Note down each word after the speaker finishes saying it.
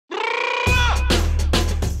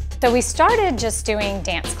So we started just doing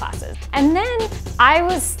dance classes. And then I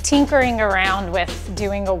was tinkering around with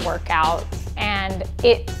doing a workout, and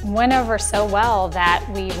it went over so well that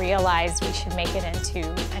we realized we should make it into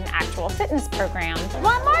an actual fitness program.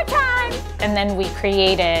 One more time! And then we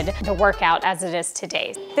created the workout as it is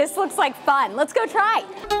today. This looks like fun. Let's go try.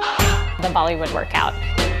 The Bollywood workout.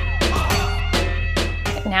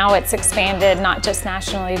 Now it's expanded not just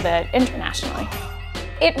nationally, but internationally.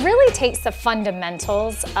 It really takes the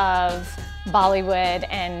fundamentals of Bollywood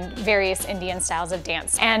and various Indian styles of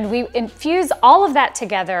dance, and we infuse all of that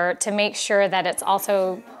together to make sure that it's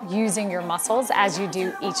also using your muscles as you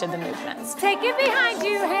do each of the movements. Take it behind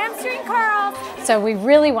you, hamstring curls. So we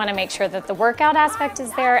really want to make sure that the workout aspect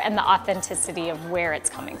is there and the authenticity of where it's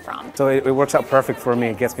coming from. So it works out perfect for me.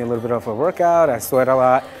 It gets me a little bit of a workout, I sweat a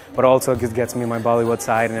lot, but also it gets me my Bollywood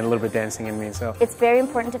side and a little bit dancing in me. So it's very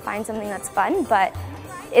important to find something that's fun, but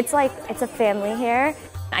it's like it's a family here.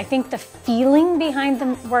 I think the feeling behind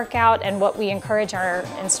the workout and what we encourage our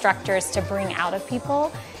instructors to bring out of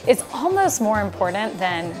people is almost more important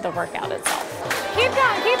than the workout itself. Keep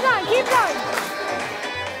going, keep going, keep going.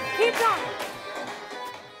 Keep going.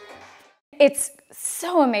 It's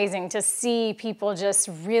so amazing to see people just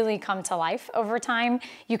really come to life over time.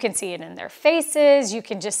 You can see it in their faces, you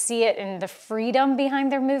can just see it in the freedom behind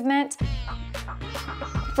their movement.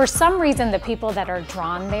 For some reason, the people that are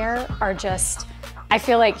drawn there are just, I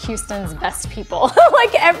feel like Houston's best people.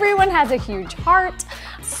 Like everyone has a huge heart,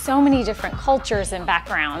 so many different cultures and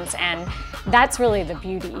backgrounds, and that's really the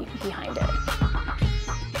beauty behind it.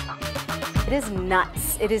 It is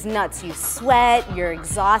nuts. It is nuts. You sweat, you're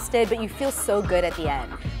exhausted, but you feel so good at the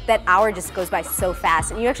end. That hour just goes by so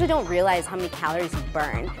fast, and you actually don't realize how many calories you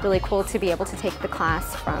burn. Really cool to be able to take the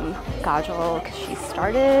class from Kajal because she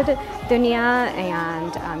started Doonya,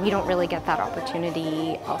 and you don't really get that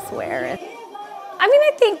opportunity elsewhere. I mean,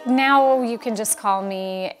 I think now you can just call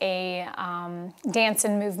me a dance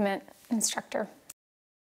and movement instructor.